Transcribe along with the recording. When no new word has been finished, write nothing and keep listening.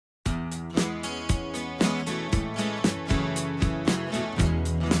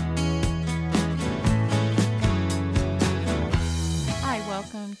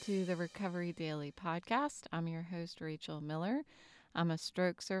to the Recovery Daily podcast. I'm your host, Rachel Miller. I'm a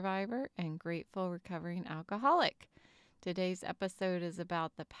stroke survivor and grateful recovering alcoholic. Today's episode is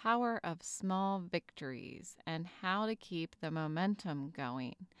about the power of small victories and how to keep the momentum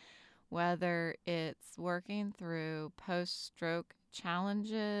going. Whether it's working through post-stroke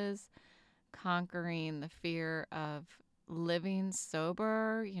challenges, conquering the fear of living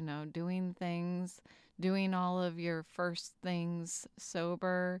sober, doing all of your first things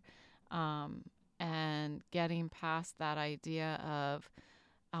sober, and getting past that idea of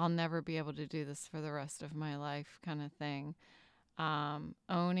I'll never be able to do this for the rest of my life kind of thing.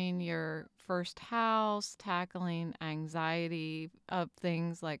 Owning your first house, tackling anxiety of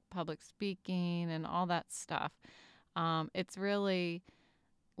things like public speaking and all that stuff. It's really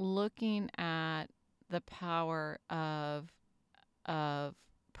looking at the power of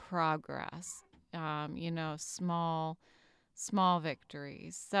progress, small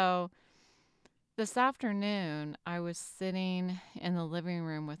victories. So this afternoon, I was sitting in the living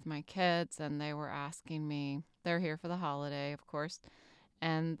room with my kids, and they were asking me, they're here for the holiday, of course,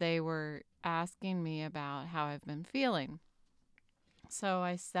 and they were asking me about how I've been feeling. So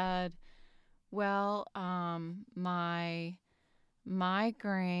I said, well, my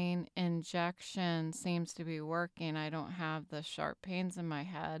migraine injection seems to be working. I don't have the sharp pains in my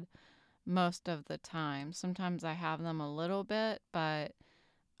head most of the time. Sometimes I have them a little bit, but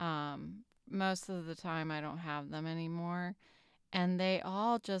most of the time I don't have them anymore. And they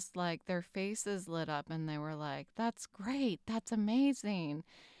all just like their faces lit up and they were like, that's great. That's amazing.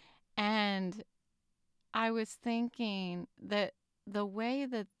 And I was thinking that the way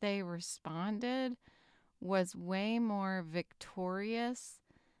that they responded was way more victorious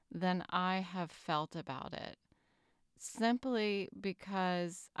than I have felt about it. Simply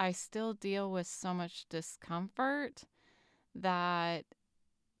because I still deal with so much discomfort that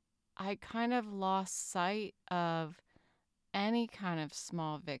I kind of lost sight of any kind of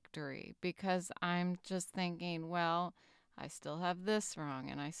small victory because I'm just thinking, well, I still have this wrong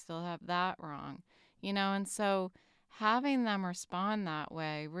and I still have that wrong, and so having them respond that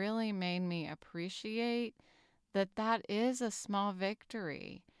way really made me appreciate that that is a small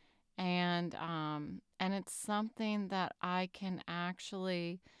victory, and it's something that I can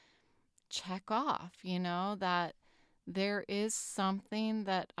actually check off, that there is something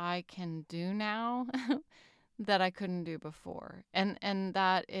that I can do now that I couldn't do before. And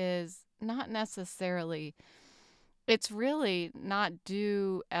that is not necessarily, it's really not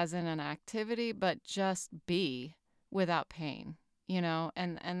do as in an activity, but just be without pain,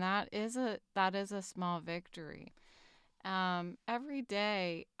 and that is a small victory. Every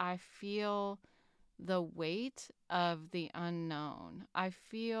day I feel the weight of the unknown. I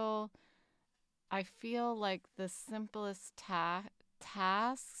feel like the simplest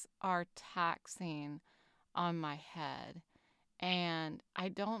tasks are taxing on my head, and I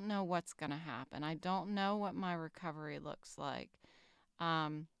don't know what's going to happen. I don't know what my recovery looks like.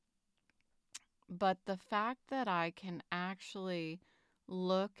 Um, but the fact that I can actually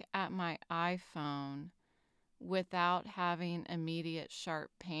look at my iPhone without having immediate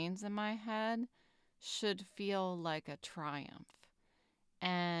sharp pains in my head should feel like a triumph.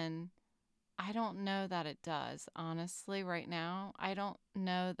 And I don't know that it does, honestly, right now. I don't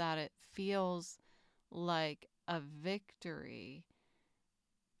know that it feels like a victory.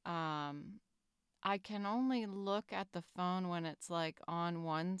 Um, I can only look at the phone when it's like on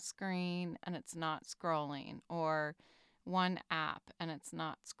one screen and it's not scrolling, or one app and it's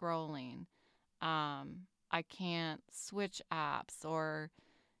not scrolling. I can't switch apps or,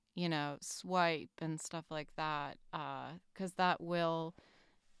 swipe and stuff like that, because that will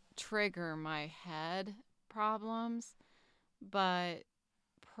trigger my head problems. But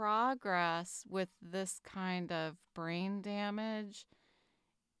progress with this kind of brain damage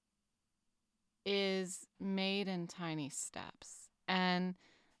is made in tiny steps. And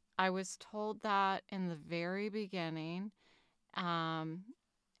I was told that in the very beginning. Um,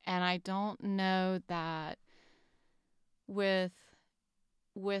 and I don't know that with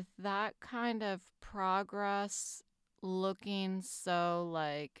that kind of progress looking so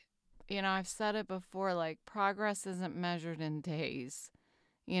like, I've said it before, like progress isn't measured in days.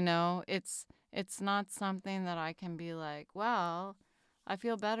 It's not something that I can be like, well, I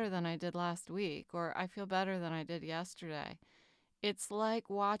feel better than I did last week, or I feel better than I did yesterday. It's like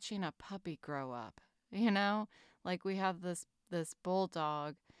watching a puppy grow up, Like we have this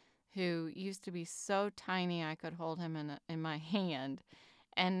bulldog who used to be so tiny I could hold him in my hand,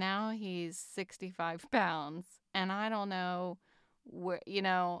 and now he's 65 pounds, and I don't know where,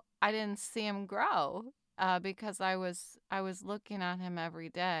 I didn't see him grow. because I was looking at him every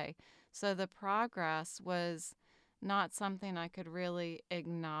day. So the progress was not something I could really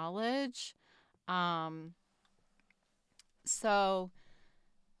acknowledge. Um, so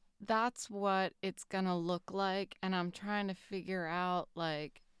that's what it's going to look like, and I'm trying to figure out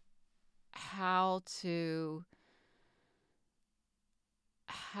like how to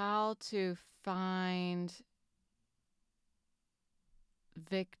how to find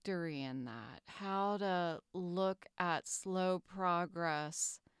victory in that. How to look at slow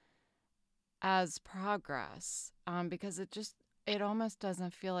progress as progress, because it almost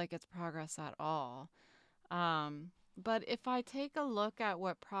doesn't feel like it's progress at all. But if I take a look at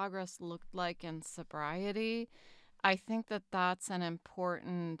what progress looked like in sobriety, I think that that's an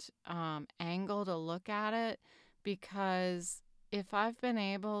important angle to look at it, because if I've been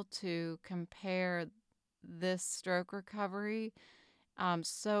able to compare this stroke recovery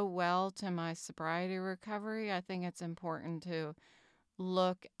so well to my sobriety recovery, I think it's important to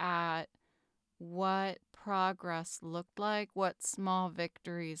look at what progress looked like, what small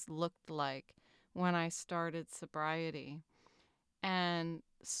victories looked like when I started sobriety. And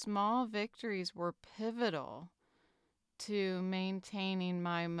small victories were pivotal to maintaining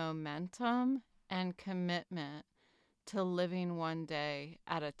my momentum and commitment to living one day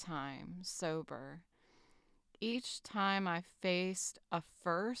at a time sober. Each time I faced a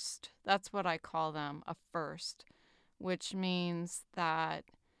first, that's what I call them, a first, which means that,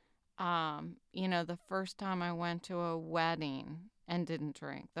 the first time I went to a wedding and didn't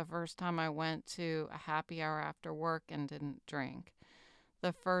drink, the first time I went to a happy hour after work and didn't drink,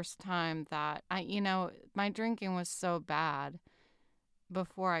 the first time that my drinking was so bad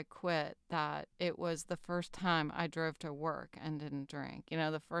before I quit that it was the first time I drove to work and didn't drink.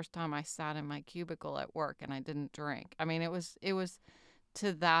 The first time I sat in my cubicle at work and I didn't drink. I mean, it was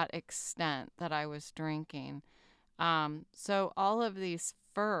to that extent that I was drinking. So all of these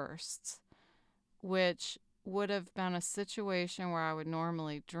firsts, which would have been a situation where I would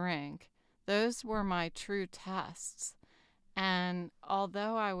normally drink, those were my true tests. And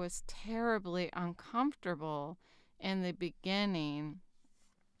although I was terribly uncomfortable in the beginning,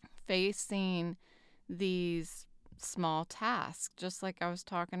 facing these small tasks, just like I was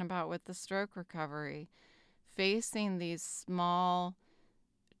talking about with the stroke recovery, facing these small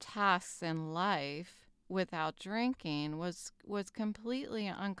tasks in life without drinking was completely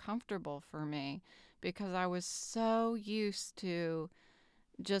uncomfortable for me, because I was so used to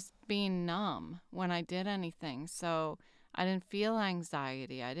just being numb when I did anything. So I didn't feel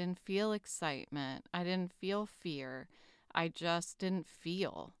anxiety, I didn't feel excitement, I didn't feel fear. I just didn't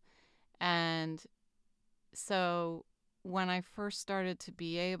feel. And so when I first started to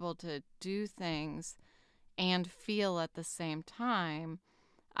be able to do things and feel at the same time,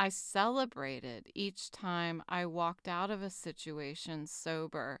 I celebrated each time I walked out of a situation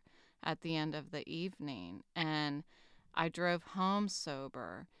sober at the end of the evening, and I drove home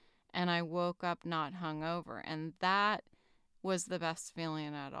sober, and I woke up not hungover. And that was the best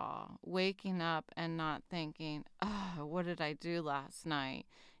feeling at all. Waking up and not thinking, oh, what did I do last night?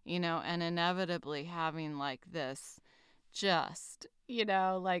 And inevitably having like this, just,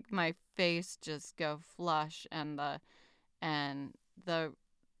 like my face just go flush, and the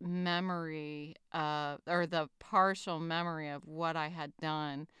memory or the partial memory of what I had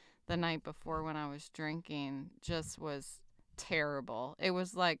done the night before when I was drinking just was terrible. It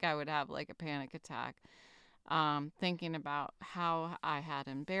was like I would have like a panic attack, thinking about how I had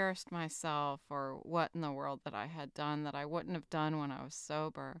embarrassed myself, or what in the world that I had done that I wouldn't have done when I was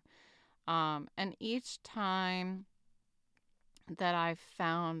sober. And each time that I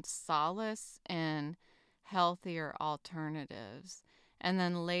found solace in healthier alternatives, and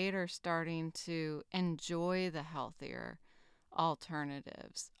then later starting to enjoy the healthier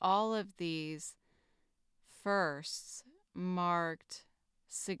alternatives, all of these firsts marked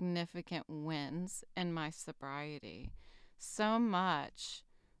significant wins in my sobriety. So much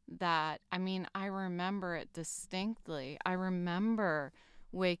that, I mean, I remember it distinctly. I remember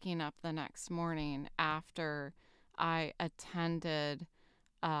waking up the next morning after I attended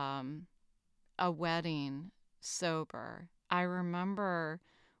um, a wedding sober. I remember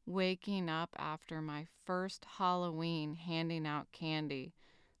waking up after my first Halloween handing out candy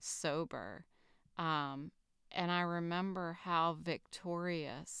sober. Um, and I remember how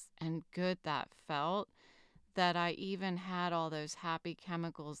victorious and good that felt, that I even had all those happy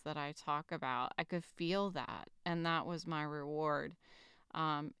chemicals that I talk about. I could feel that, and that was my reward.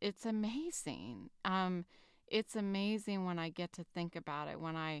 It's amazing. It's amazing when I get to think about it,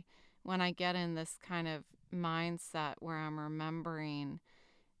 when I get in this kind of mindset where I'm remembering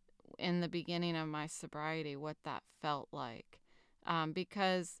in the beginning of my sobriety, what that felt like.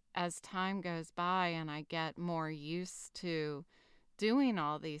 Because as time goes by and I get more used to doing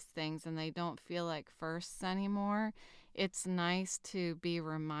all these things and they don't feel like firsts anymore, it's nice to be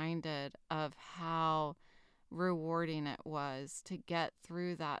reminded of how rewarding it was to get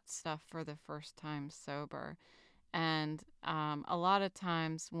through that stuff for the first time sober. And a lot of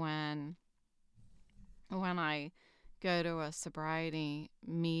times when I go to a sobriety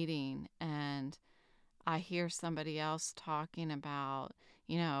meeting and I hear somebody else talking about,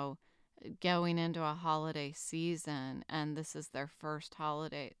 you know, going into a holiday season and this is their first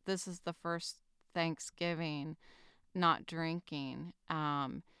holiday, this is the first Thanksgiving not drinking,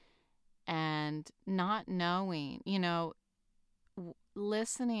 and not knowing,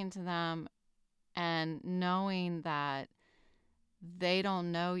 listening to them and knowing that they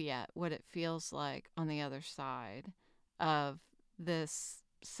don't know yet what it feels like on the other side of this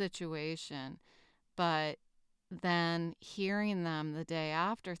situation. But then hearing them the day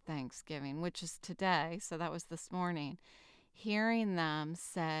after Thanksgiving, which is today, so that was this morning, hearing them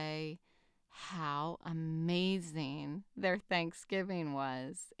say how amazing their Thanksgiving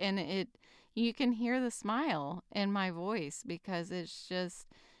was. And you can hear the smile in my voice because it's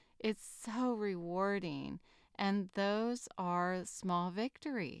so rewarding. And those are small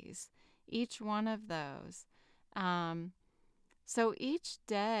victories, each one of those. Um, so each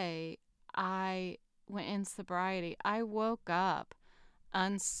day I went in sobriety, I woke up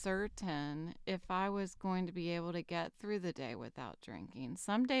uncertain if I was going to be able to get through the day without drinking.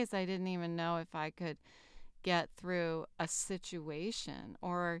 Some days I didn't even know if I could get through a situation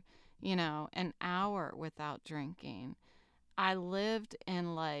or, an hour without drinking. I lived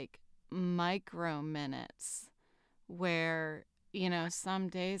in like micro minutes where, some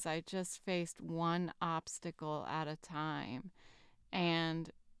days I just faced one obstacle at a time. And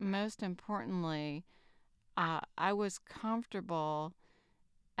most importantly, I was comfortable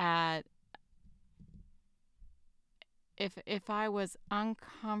at if I was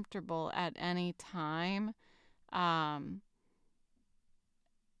uncomfortable at any time, um,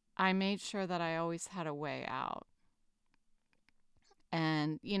 I made sure that I always had a way out.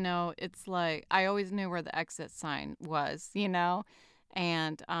 And, it's like I always knew where the exit sign was,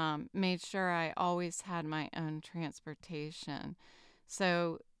 and made sure I always had my own transportation.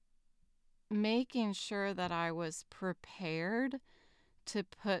 So making sure that I was prepared to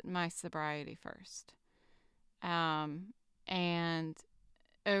put my sobriety first. And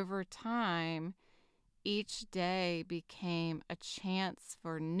over time, each day became a chance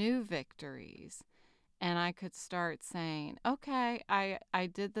for new victories. And I could start saying, okay, I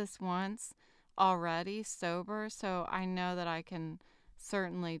did this once already sober, so I know that I can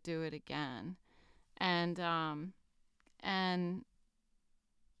certainly do it again. And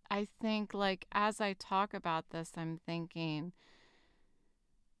I think, like, as I talk about this, I'm thinking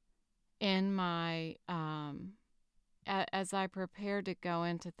in my as I prepared to go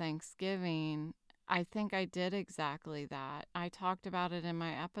into Thanksgiving, I think I did exactly that. I talked about it in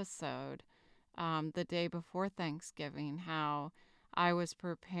my episode the day before Thanksgiving, how I was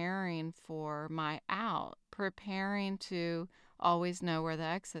preparing for my out, preparing to always know where the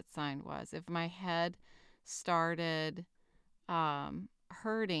exit sign was. If my head started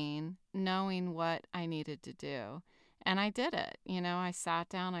hurting, knowing what I needed to do. And I did it. I sat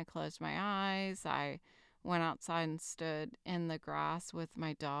down, I closed my eyes, I went outside and stood in the grass with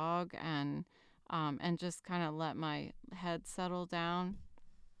my dog and just kind of let my head settle down.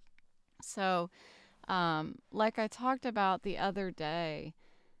 So, like I talked about the other day,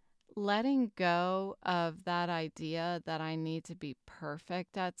 letting go of that idea that I need to be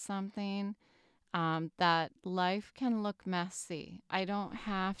perfect at something, that life can look messy.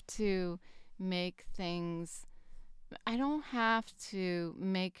 Make things, I don't have to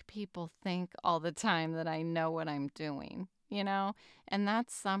make people think all the time that I know what I'm doing, And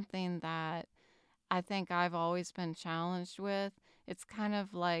that's something that I think I've always been challenged with. It's kind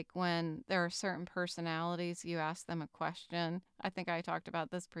of like when there are certain personalities, you ask them a question. I think I talked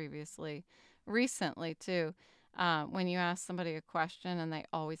about this recently too. When you ask somebody a question and they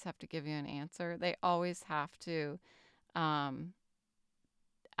always have to give you an answer, they always have to um,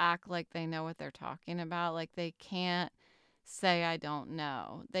 act like they know what they're talking about. Like they can't say, I don't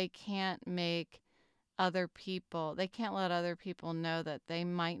know. They can't let other people know that they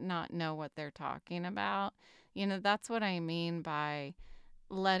might not know what they're talking about. That's what I mean by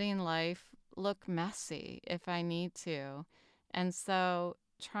letting life look messy if I need to. And so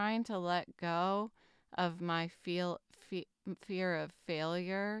trying to let go of my fear of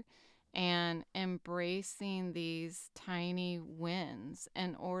failure and embracing these tiny wins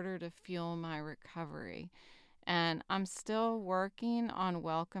in order to fuel my recovery. And I'm still working on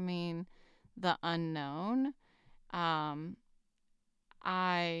welcoming the unknown. Um,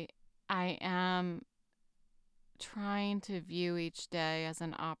 I I am trying to view each day as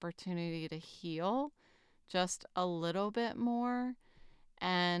an opportunity to heal just a little bit more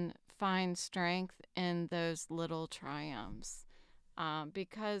and find strength in those little triumphs,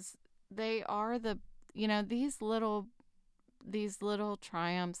 because they are these little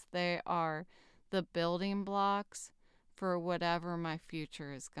triumphs, they are the building blocks for whatever my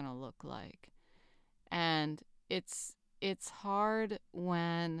future is going to look like. And it's hard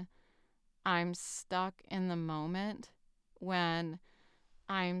when I'm stuck in the moment, when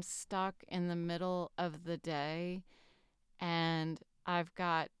I'm stuck in the middle of the day and I've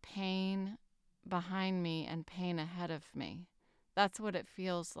got pain behind me and pain ahead of me. That's what it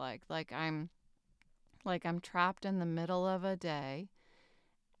feels like. Like I'm trapped in the middle of a day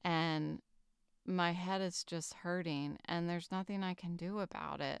and my head is just hurting and there's nothing I can do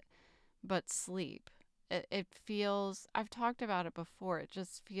about it but sleep. It feels, I've talked about it before, it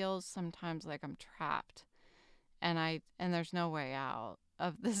just feels sometimes like I'm trapped and there's no way out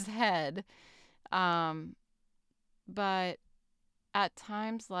of this head. Um, but at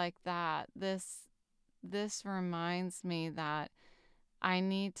times like that, this reminds me that I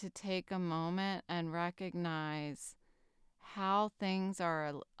need to take a moment and recognize how things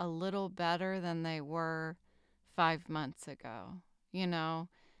are a little better than they were 5 months ago, you know,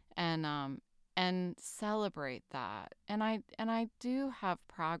 and and celebrate that. And I do have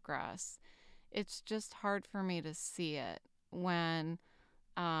progress. It's just hard for me to see it when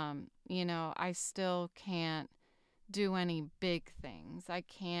I still can't do any big things.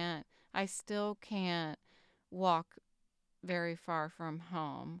 I still can't walk very far from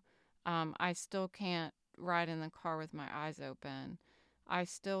home. I still can't ride in the car with my eyes open. I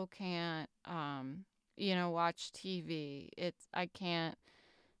still can't, watch TV. I can't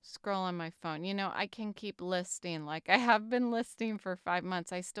scroll on my phone. I can keep listing like I have been listing for 5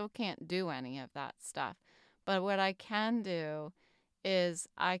 months. I still can't do any of that stuff. But what I can do is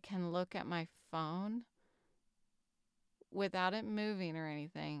I can look at my phone without it moving or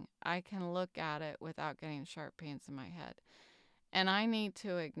anything. I can look at it without getting sharp pains in my head. And I need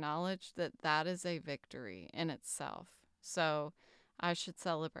to acknowledge that that is a victory in itself. So I should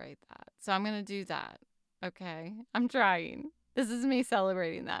celebrate that. So I'm going to do that. Okay. I'm trying. This is me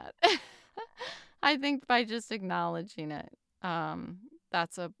celebrating that. I think by just acknowledging it,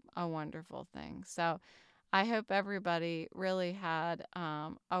 that's a wonderful thing. So I hope everybody really had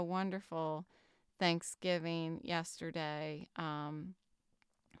a wonderful Thanksgiving yesterday.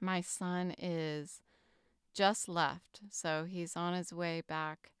 My son is just left, so he's on his way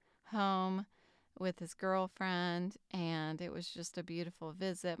back home with his girlfriend, and it was just a beautiful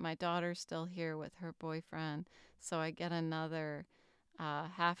visit. My daughter's still here with her boyfriend, so I get another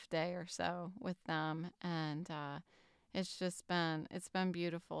half day or so with them, and it's been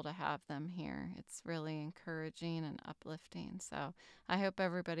beautiful to have them here. It's really encouraging and uplifting. So I hope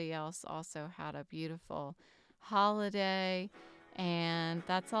everybody else also had a beautiful holiday. And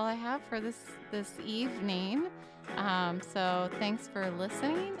that's all I have for this evening. So thanks for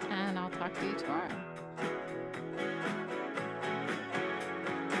listening, and I'll talk to you tomorrow.